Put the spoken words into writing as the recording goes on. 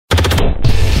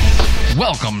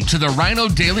Welcome to the Rhino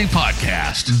Daily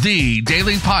Podcast, the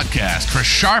daily podcast for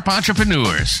sharp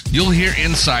entrepreneurs. You'll hear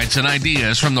insights and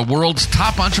ideas from the world's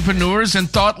top entrepreneurs and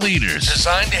thought leaders,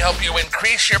 designed to help you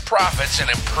increase your profits and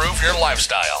improve your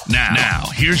lifestyle. Now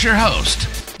here's your host,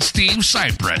 Steve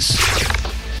Cypress.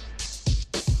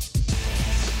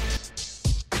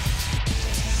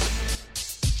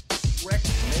 Direct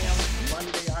Mail,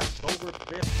 Monday, October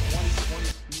 5th, 2020.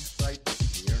 Steve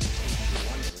Cypress here. In case you're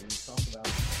wondering, we talk about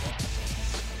this a lot.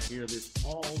 I hear this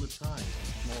all the time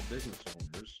from small business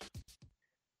owners.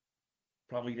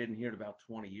 Probably didn't hear it about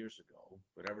 20 years ago,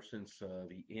 but ever since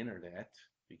the internet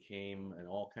became and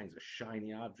all kinds of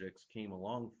shiny objects came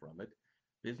along from it,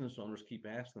 business owners keep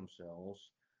asking themselves,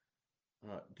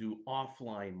 do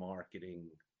offline marketing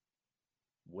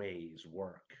ways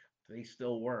work? Do they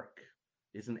still work?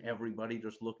 Isn't everybody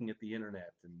just looking at the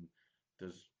internet? And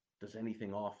does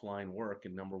anything offline work?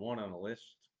 And number one on the list,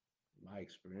 my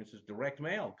experience, is direct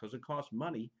mail, because it costs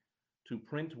money to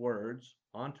print words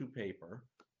onto paper,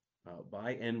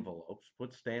 buy envelopes,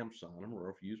 put stamps on them, or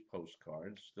if you use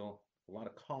postcards, still a lot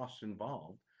of costs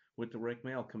involved with direct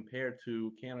mail compared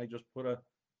to, can I just put up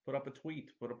a tweet,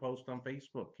 put a post on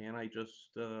Facebook? Can I just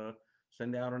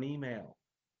send out an email?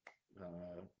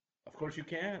 Of course you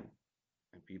can.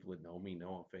 And people that know me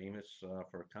know I'm famous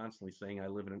for constantly saying I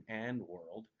live in an and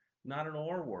world, not an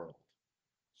or world.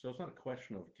 So it's not a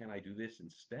question of, can I do this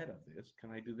instead of this?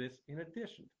 Can I do this in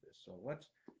addition to this? So let's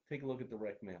take a look at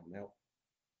direct mail. Now,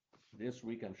 this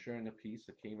week I'm sharing a piece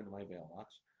that came into my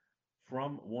mailbox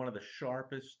from one of the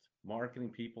sharpest marketing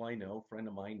people I know, a friend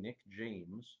of mine, Nick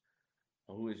James,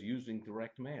 who is using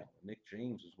direct mail. Nick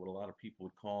James is what a lot of people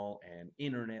would call an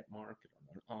internet marketer,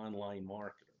 an online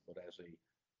marketer, but as a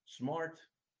smart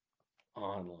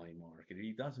online marketer,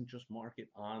 he doesn't just market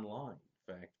online.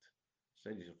 In fact,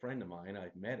 said he's a friend of mine.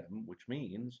 I've met him, which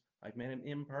means I've met him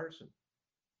in person.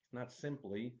 It's not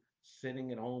simply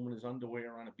sitting at home in his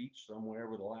underwear on a beach somewhere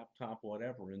with a laptop,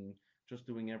 whatever, and just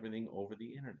doing everything over the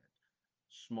internet.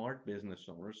 Smart business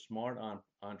owners, smart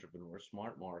entrepreneurs,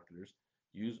 smart marketers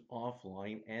use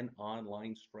offline and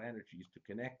online strategies to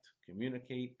connect,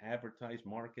 communicate, advertise,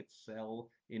 market, sell,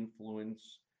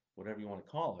 influence, whatever you want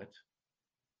to call it,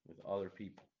 with other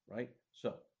people, right? So,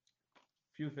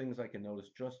 a few things I can notice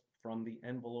just from the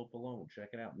envelope alone. Check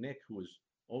it out. Nick, who is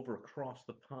over across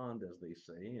the pond, as they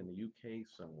say, in the UK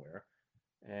somewhere,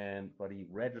 but he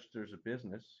registers a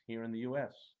business here in the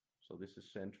US. So this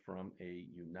is sent from a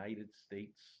United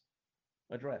States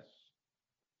address.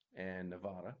 And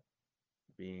Nevada,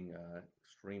 being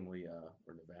extremely,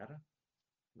 or Nevada,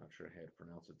 I'm not sure how to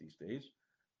pronounce it these days,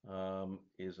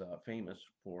 is famous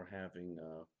for having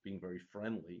being very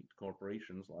friendly to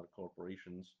corporations. A lot of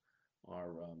corporations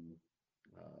are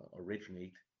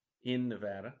originate in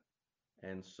Nevada,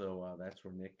 and so that's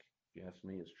where Nick, if you ask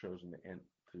me, has chosen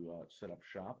to set up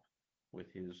shop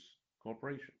with his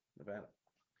corporation, Nevada.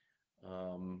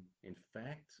 In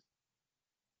fact,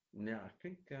 now I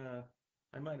think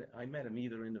I met him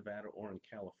either in Nevada or in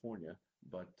California.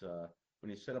 But when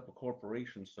you set up a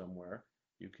corporation somewhere,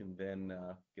 you can then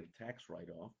get a tax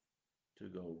write-off to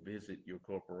go visit your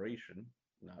corporation,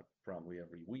 not probably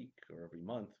every week or every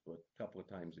month, but a couple of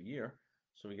times a year.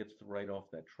 So he gets to write off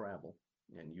that travel,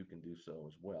 and you can do so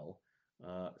as well.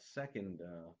 Second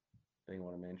thing I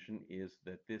want to mention is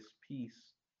that this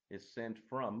piece is sent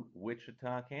from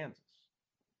Wichita, Kansas.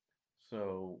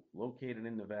 So located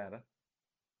in Nevada,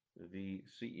 the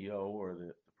CEO or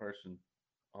the person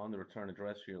on the return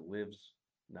address here lives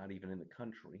not even in the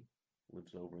country,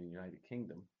 lives over in the United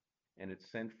Kingdom, and it's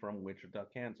sent from Wichita,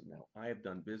 Kansas. Now, I have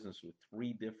done business with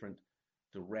 3 different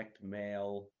direct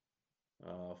mail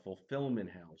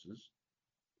fulfillment houses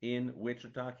in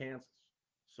Wichita, Kansas.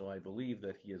 So I believe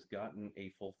that he has gotten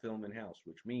a fulfillment house,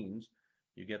 which means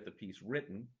you get the piece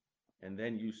written and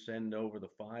then you send over the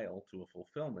file to a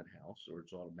fulfillment house, or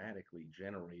it's automatically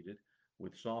generated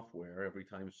with software. Every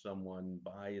time someone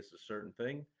buys a certain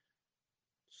thing,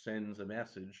 sends a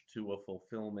message to a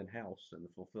fulfillment house, and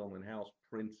the fulfillment house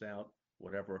prints out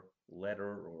whatever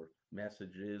letter or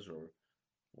messages or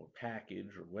package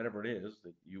or whatever it is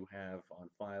that you have on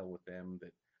file with them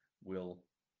that will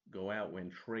go out when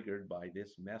triggered by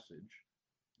this message.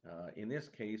 In this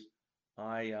case,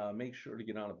 I make sure to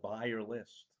get on a buyer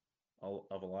list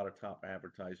of a lot of top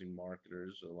advertising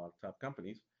marketers, a lot of top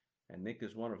companies, and Nick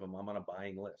is one of them. I'm on a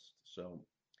buying list. So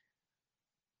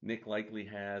Nick likely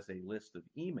has a list of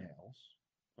emails,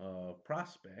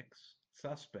 prospects,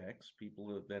 suspects,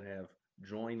 people that have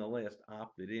joined the list,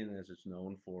 opted in, as it's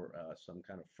known, for some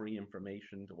kind of free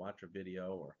information to watch a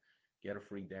video or get a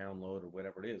free download or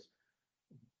whatever it is.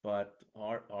 But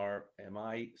am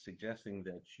I suggesting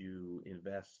that you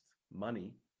invest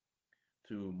money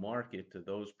to market to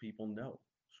those people? No.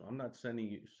 So I'm not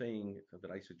saying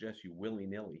that I suggest you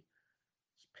willy-nilly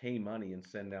pay money and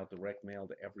send out direct mail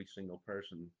to every single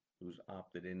person who's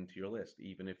opted into your list,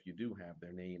 even if you do have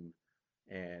their name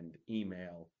and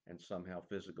email and somehow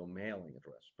physical mailing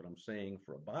address. But I'm saying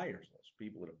for a buyer's list,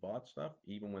 people that have bought stuff,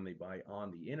 even when they buy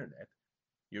on the internet,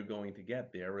 you're going to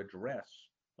get their address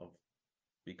of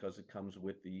because it comes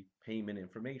with the payment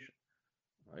information.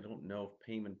 I don't know if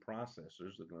payment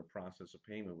processors are going to process a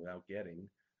payment without getting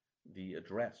the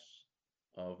address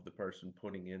of the person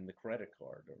putting in the credit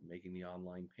card or making the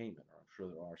online payment. Or I'm sure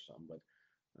there are some, but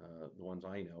the ones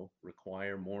I know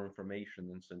require more information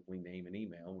than simply name and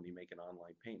email when you make an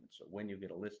online payment. So when you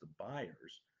get a list of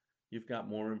buyers, you've got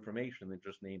more information than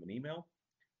just name and email.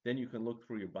 Then you can look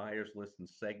through your buyers list and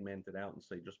segment it out and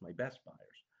say just my best buyers,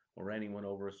 or anyone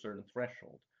over a certain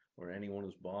threshold, or anyone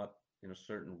who's bought in a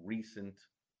certain recent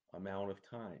amount of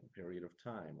time, period of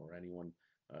time, or anyone.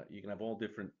 You can have all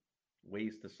different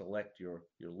ways to select your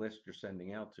list you're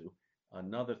sending out to.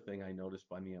 Another thing I noticed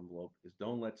by the envelope is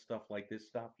don't let stuff like this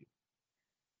stop you.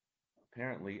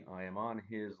 Apparently, I am on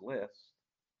his list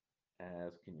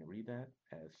as, can you read that?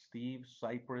 As Steve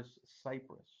Cypress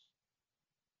Cypress,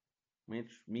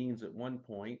 which means at one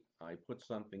point I put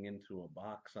something into a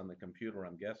box on the computer,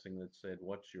 I'm guessing, that said,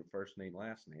 what's your first name,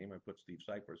 last name? I put Steve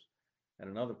Cypress. At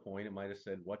another point, it might have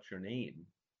said, what's your name?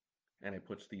 And I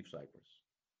put Steve Cypress.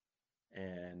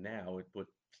 And now it put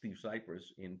Steve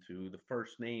Cypress into the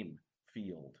first name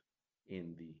field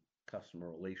in the customer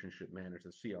relationship manager,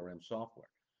 the CRM software.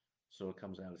 So it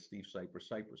comes out as Steve Cypress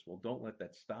Cypress. Well, don't let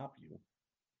that stop you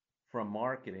from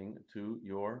marketing to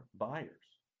your buyers.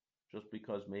 Just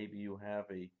because maybe you have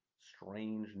a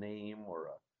strange name or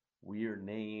a weird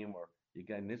name, or you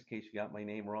got, in this case, you got my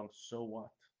name wrong, so what?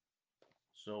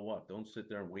 So what? Don't sit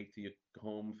there and wait till you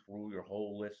comb through your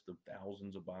whole list of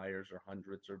thousands of buyers or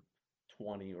hundreds or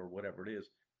 20 or whatever it is.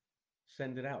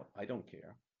 Send it out. I don't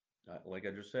care. Like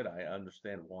I just said, I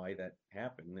understand why that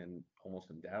happened, and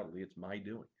almost undoubtedly it's my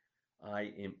doing.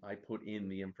 I put in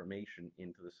the information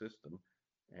into the system,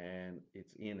 and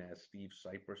it's in as Steve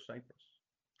Cypress Cypress.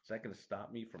 Is that going to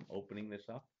stop me from opening this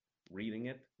up, reading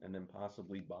it, and then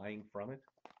possibly buying from it?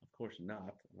 Of course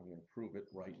not. I'm going to prove it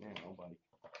right now by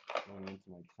going into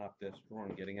my top desk drawer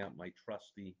and getting out my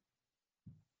trusty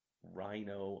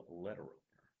Rhino letter opener.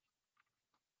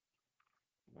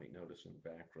 You might notice in the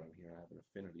background here I have an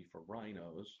affinity for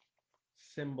rhinos,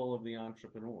 symbol of the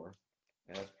entrepreneur,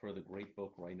 as per the great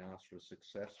book Rhinoceros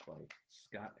Success by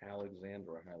Scott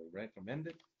Alexander. I highly recommend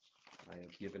it. I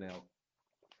have given out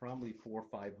probably 400 or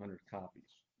 500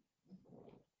 copies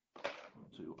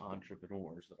to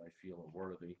entrepreneurs that I feel are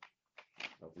worthy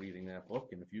of reading that book.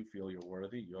 And if you feel you're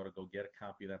worthy, you ought to go get a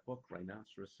copy of that book,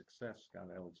 Rhinoceros Success, Scott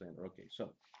Alexander. Okay,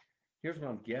 so here's what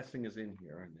I'm guessing is in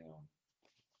here. And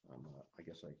now I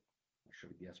guess I should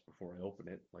have guessed before I open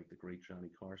it, like the great Johnny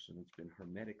Carson. It's been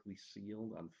hermetically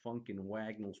sealed on Funkin'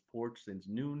 Wagnall's porch since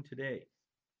noon today.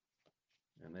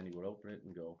 And then he would open it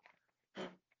and go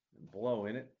and blow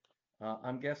in it.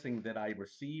 I'm guessing that I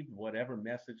received whatever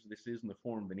message this is in the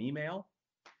form of an email,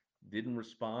 didn't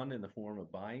respond in the form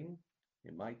of buying.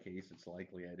 In my case, it's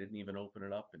likely I didn't even open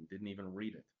it up and didn't even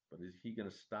read it. But is he going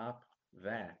to stop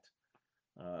that?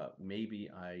 Maybe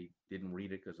I didn't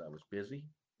read it because I was busy.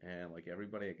 And like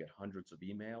everybody, I get hundreds of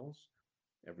emails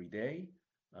every day.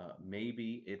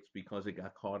 Maybe it's because it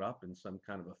got caught up in some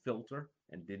kind of a filter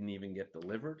and didn't even get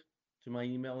delivered to my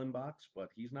email inbox. But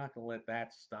he's not going to let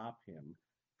that stop him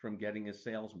from getting his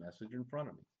sales message in front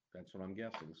of me. That's what I'm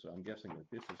guessing. So I'm guessing that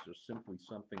this is just simply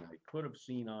something I could have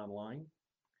seen online.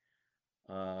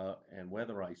 And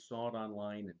whether I saw it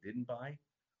online and didn't buy,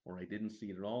 or I didn't see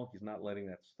it at all, he's not letting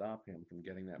that stop him from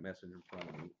getting that message in front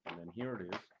of me. And then here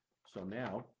it is. So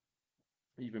now,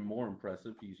 even more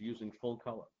impressive, he's using full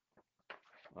color.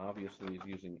 Obviously,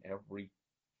 he's using every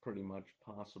pretty much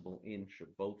possible inch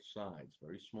of both sides.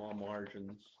 Very small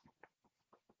margins,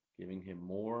 giving him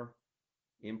more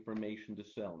information to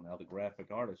sell. Now, the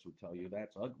graphic artist would tell you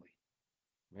that's ugly.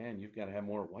 Man, you've got to have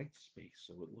more white space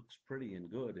so it looks pretty and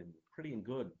good. And pretty and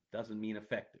good doesn't mean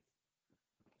effective.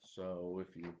 So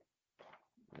if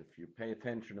you pay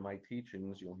attention to my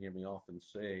teachings, you'll hear me often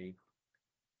say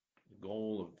the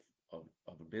goal of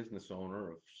a business owner,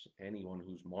 of anyone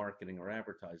who's marketing or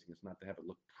advertising, is not to have it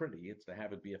look pretty, it's to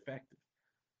have it be effective.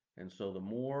 And so the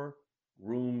more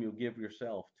room you give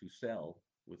yourself to sell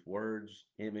with words,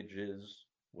 images,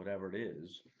 whatever it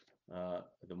is,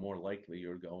 the more likely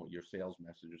your sales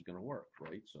message is going to work,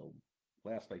 right? So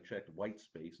last I checked, white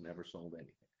space never sold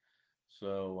anything.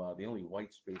 So the only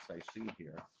white space I see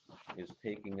here is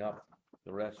taking up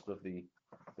the rest of the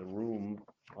room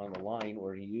on the line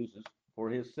where he uses for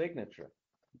his signature.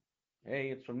 Hey,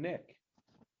 it's from Nick.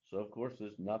 So of course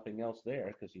there's nothing else there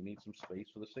because you need some space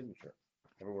for the signature.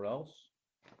 Everywhere else,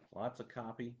 lots of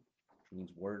copy, which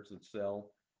means words that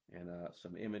sell, and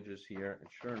some images here. And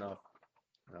sure enough,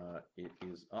 it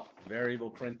is up variable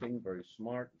printing, very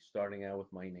smart, starting out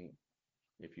with my name.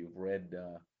 If you've read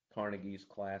Carnegie's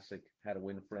classic How to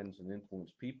Win Friends and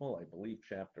Influence People, I believe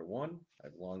chapter 1,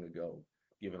 I've long ago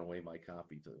given away my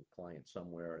copy to a client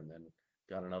somewhere and then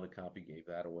got another copy, gave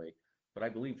that away. But I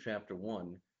believe chapter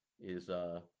 1 is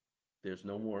there's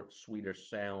no more sweeter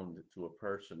sound to a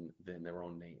person than their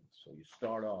own name. So you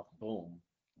start off, boom,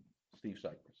 Steve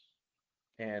Cypress.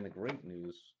 And the great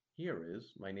news here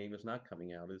is my name is not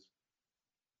coming out as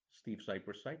Steve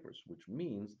Cypress Cypress, which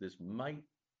means this might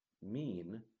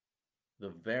mean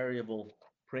the variable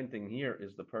printing here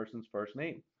is the person's first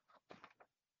name.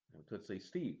 I could say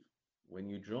Steve, when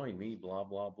you join me, blah,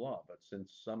 blah, blah. But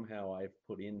since somehow I've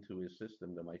put into his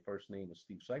system that my first name is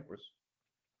Steve Cypress,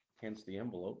 hence the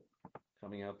envelope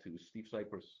coming out to Steve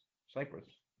Cypress, Cypress,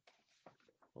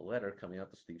 the letter coming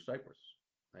out to Steve Cypress.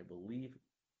 I believe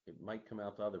it might come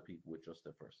out to other people with just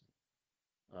their first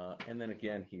name. And then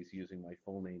again, he's using my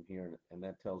full name here, and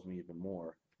that tells me even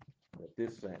more that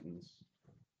this sentence,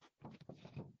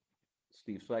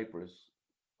 Steve Cypress,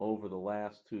 over the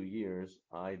last 2 years,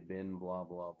 I've been blah,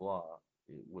 blah, blah.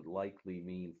 It would likely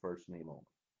mean first name only.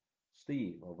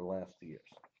 Steve, over the last 2 years.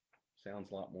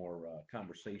 Sounds a lot more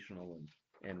conversational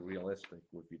and realistic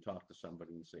if you talk to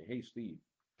somebody and say, hey, Steve.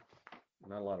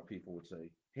 Not a lot of people would say,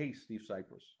 hey, Steve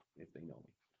Cypress, if they know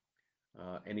me.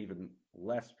 And even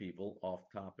less people off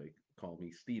topic call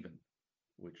me Steven,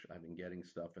 which I've been getting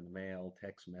stuff in the mail,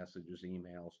 text messages,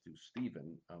 emails to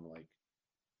Steven. I'm like,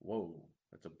 whoa,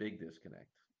 that's a big disconnect.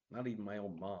 Not even my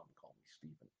own mom called me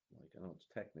Steven. Like, I know it's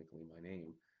technically my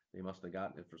name. They must have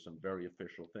gotten it for some very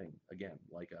official thing. Again,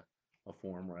 like a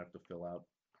form where I have to fill out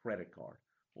credit card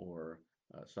or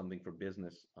something for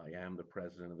business. I am the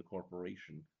president of the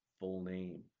corporation, full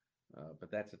name.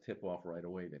 But that's a tip off right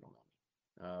away. They don't know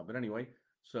me. But anyway,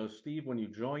 so Steve, when you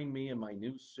join me in my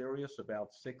new serious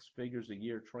about 6 figures a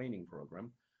year training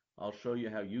program, I'll show you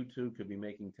how YouTube could be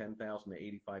making $10,000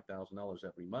 to $85,000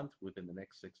 every month within the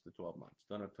next 6 to 12 months.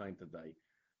 Don't have time to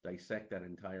dissect that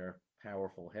entire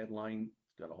powerful headline.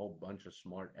 It's got a whole bunch of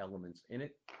smart elements in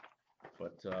it.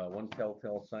 But one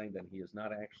telltale sign that he is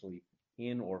not actually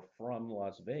in or from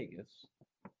Las Vegas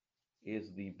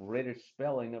is the British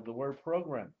spelling of the word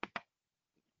program.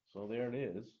 So there it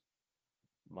is.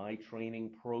 My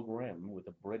training program with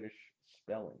a British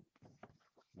spelling.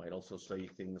 Might also say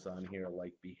things on here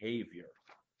like behavior,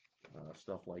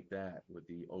 stuff like that with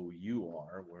the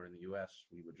O-U-R, where in the U.S.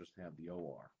 we would just have the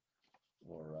O-R,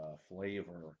 or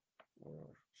flavor,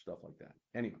 or stuff like that.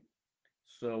 Anyway,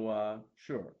 so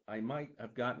sure, I might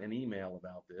have gotten an email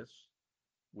about this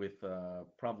with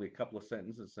probably a couple of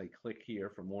sentences say click here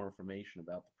for more information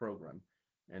about the program.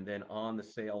 And then on the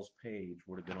sales page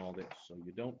would have been all this. So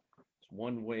you don't, it's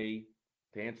one way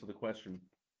to answer the question,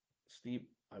 Steve,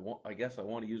 I guess I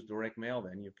want to use direct mail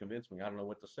then. You convinced me. I don't know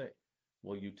what to say.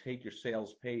 Well, you take your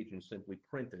sales page and simply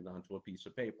print it onto a piece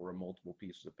of paper or multiple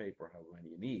pieces of paper, however many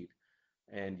you need.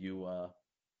 And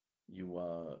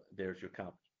there's your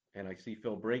copy. And I see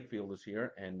Phil Brakefield is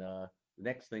here. And the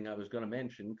next thing I was going to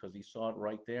mention, because he saw it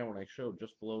right there when I showed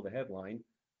just below the headline,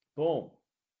 boom.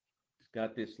 It's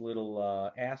got this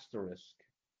little asterisk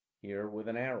here with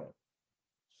an arrow.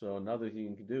 So another thing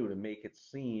you can do to make it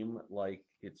seem like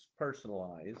it's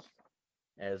personalized,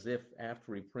 as if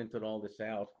after he printed all this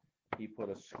out, he put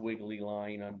a squiggly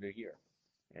line under here.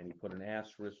 And he put an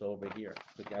asterisk over here.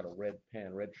 Took out a red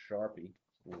pen, red Sharpie,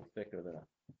 a little thicker than a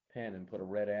pen, and put a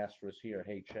red asterisk here.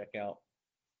 Hey, check out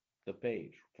the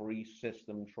page,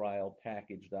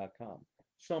 freesystemtrialpackage.com.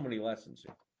 So many lessons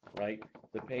here, right?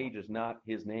 The page is not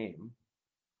his name.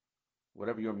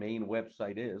 Whatever your main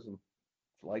website is, and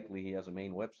it's likely he has a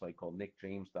main website called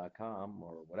nickjames.com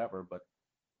or whatever, but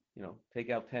take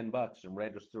out $10 and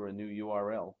register a new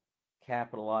URL,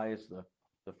 capitalize the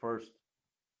first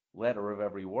letter of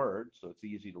every word so it's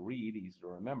easy to read, easy to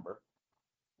remember,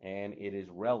 and it is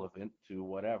relevant to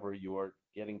whatever you're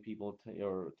getting people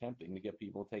or attempting to get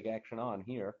people to take action on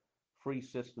here,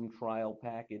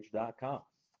 freesystemtrialpackage.com.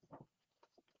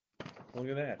 Look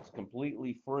at that. It's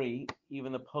completely free.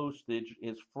 Even the postage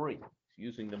is free. It's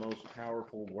using the most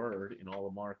powerful word in all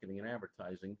of marketing and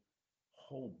advertising a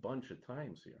whole bunch of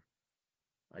times here.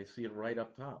 I see it right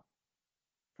up top.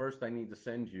 First, I need to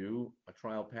send you a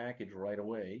trial package right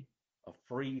away, a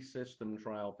free system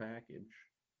trial package.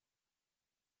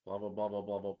 blah, blah, blah, blah,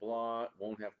 blah, blah, blah. It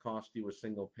won't have cost you a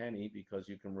single penny because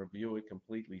you can review it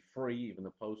completely free. Even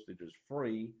the postage is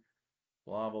free.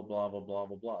 Blah, blah, blah, blah, blah,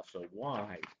 blah, blah. So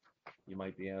why, you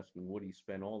might be asking, would he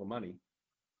spend all the money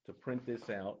to print this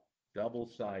out,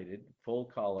 double-sided, full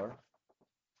color,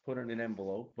 put it in an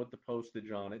envelope, put the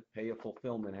postage on it, pay a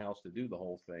fulfillment house to do the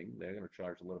whole thing? They're going to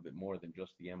charge a little bit more than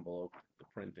just the envelope, the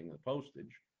printing, and the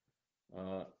postage,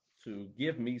 to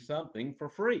give me something for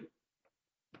free.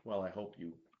 Well, I hope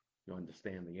you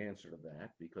understand the answer to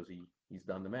that, because he's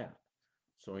done the math.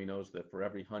 So he knows that for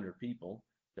every 100 people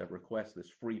that request this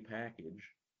free package,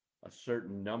 a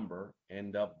certain number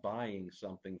end up buying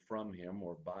something from him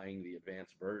or buying the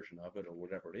advanced version of it or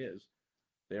whatever it is.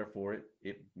 Therefore,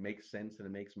 it makes sense and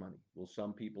it makes money. Will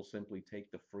some people simply take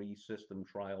the free system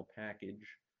trial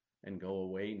package and go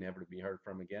away, never to be heard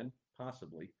from again?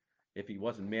 Possibly. If he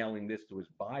wasn't mailing this to his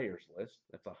buyers list,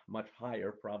 that's a much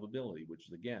higher probability, which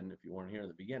is, again, if you weren't here in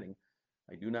the beginning,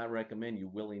 I do not recommend you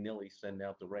willy-nilly send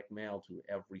out direct mail to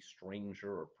every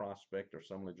stranger or prospect or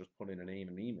someone that just put in a name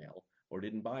and email or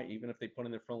didn't buy, even if they put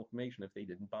in their full information, if they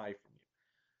didn't buy from you.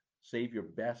 Save your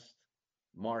best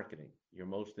marketing, your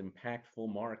most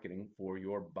impactful marketing for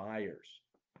your buyers,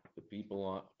 the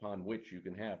people upon which you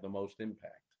can have the most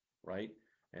impact, right?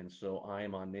 And so I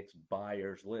am on Nick's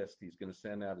buyers list. He's going to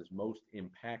send out his most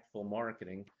impactful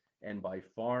marketing, and by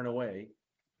far and away,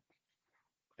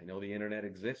 I know the internet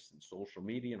exists and social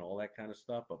media and all that kind of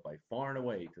stuff, but by far and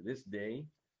away to this day,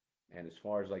 and as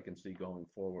far as I can see going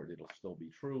forward, it'll still be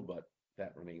true, but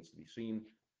that remains to be seen.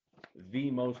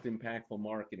 The most impactful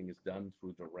marketing is done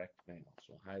through direct mail.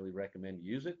 So I highly recommend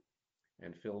you use it.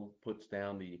 And Phil puts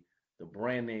down the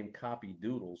brand name copy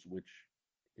doodles, which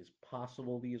is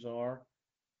possible these are,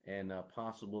 and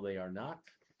possible they are not,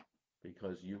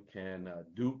 because you can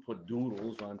put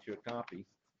doodles onto your copy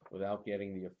without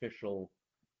getting the official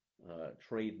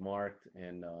trademarked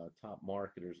and top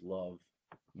marketers love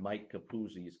Mike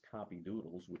Capuzzi's copy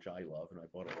doodles, which I love, and I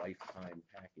bought a lifetime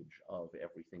package of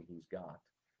everything he's got.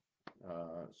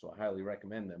 So I highly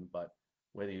recommend them, but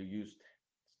whether you use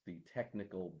the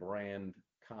technical brand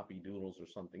copy doodles or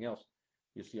something else,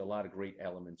 you see a lot of great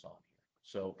elements on here.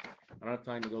 So I don't have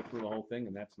time to go through the whole thing,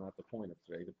 and that's not the point of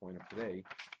today. The point of today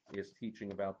is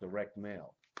teaching about direct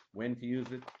mail, when to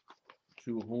use it,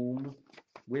 to whom,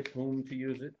 with whom to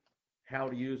use it, how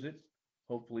to use it.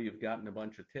 Hopefully you've gotten a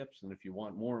bunch of tips, and if you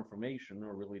want more information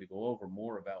or really to go over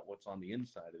more about what's on the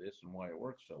inside of this and why it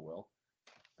works so well,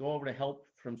 go over to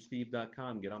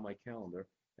helpfromsteve.com, get on my calendar,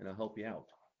 and I'll help you out.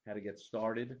 How to get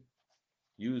started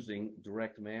using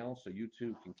direct mail so you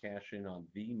too can cash in on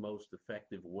the most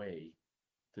effective way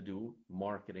to do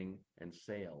marketing and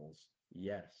sales.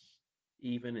 Yes,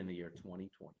 even in the year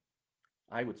 2020.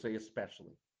 I would say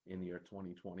especially in the year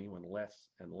 2020, when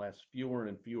fewer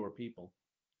and fewer people,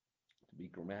 to be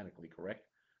grammatically correct,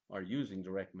 are using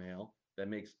direct mail. That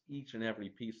makes each and every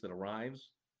piece that arrives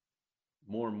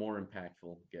more and more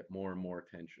impactful, get more and more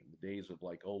attention. The days of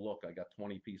like, oh, look, I got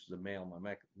 20 pieces of mail in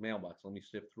my mailbox, let me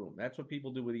sift through them. That's what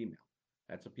people do with email.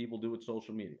 That's what people do with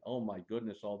social media. Oh my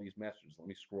goodness, all these messages, let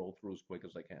me scroll through as quick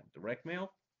as I can. Direct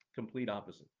mail, complete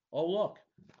opposite. Oh, look,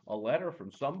 a letter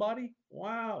from somebody?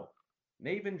 Wow.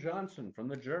 Navin Johnson from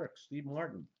the Jerks, Steve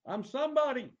Martin. I'm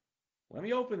somebody. Let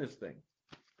me open this thing.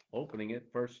 Opening it,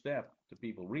 first step, to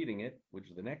people reading it, which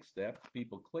is the next step, to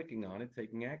people clicking on it,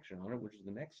 taking action on it, which is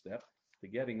the next step, to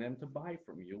getting them to buy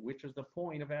from you, which is the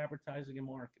point of advertising and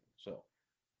marketing. So,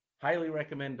 highly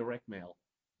recommend direct mail.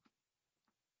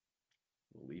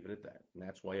 We'll leave it at that. And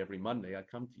that's why every Monday I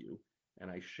come to you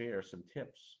and I share some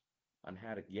tips on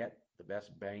how to get the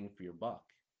best bang for your buck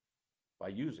by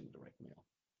using direct mail.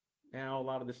 Now, a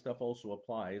lot of this stuff also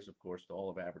applies, of course, to all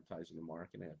of advertising and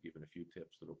marketing. I've given a few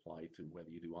tips that apply to whether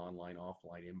you do online,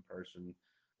 offline, in-person,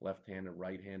 left-handed,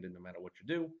 right-handed, no matter what you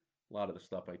do. A lot of the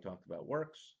stuff I talked about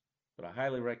works, but I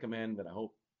highly recommend that. I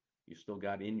hope you still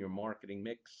got in your marketing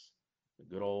mix the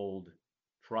good old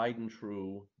tried and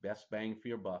true best bang for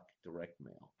your buck direct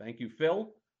mail. Thank you,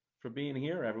 Phil, for being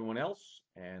here, everyone else,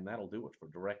 and that'll do it for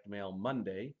Direct Mail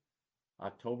Monday,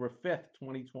 October 5th,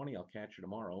 2020. I'll catch you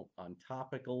tomorrow on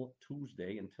Topical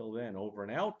Tuesday. Until then, over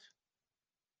and out.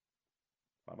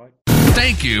 Bye-bye.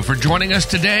 Thank you for joining us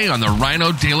today on the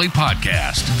Rhino Daily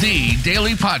Podcast, the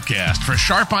daily podcast for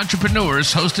sharp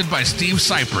entrepreneurs hosted by Steve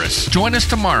Cypress. Join us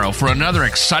tomorrow for another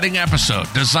exciting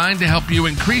episode designed to help you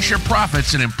increase your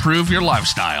profits and improve your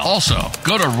lifestyle. Also,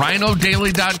 go to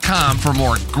rhinodaily.com for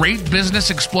more great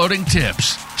business exploding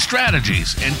tips,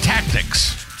 strategies, and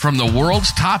tactics from the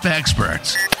world's top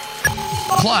experts.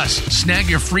 Plus, snag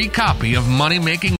your free copy of Money Making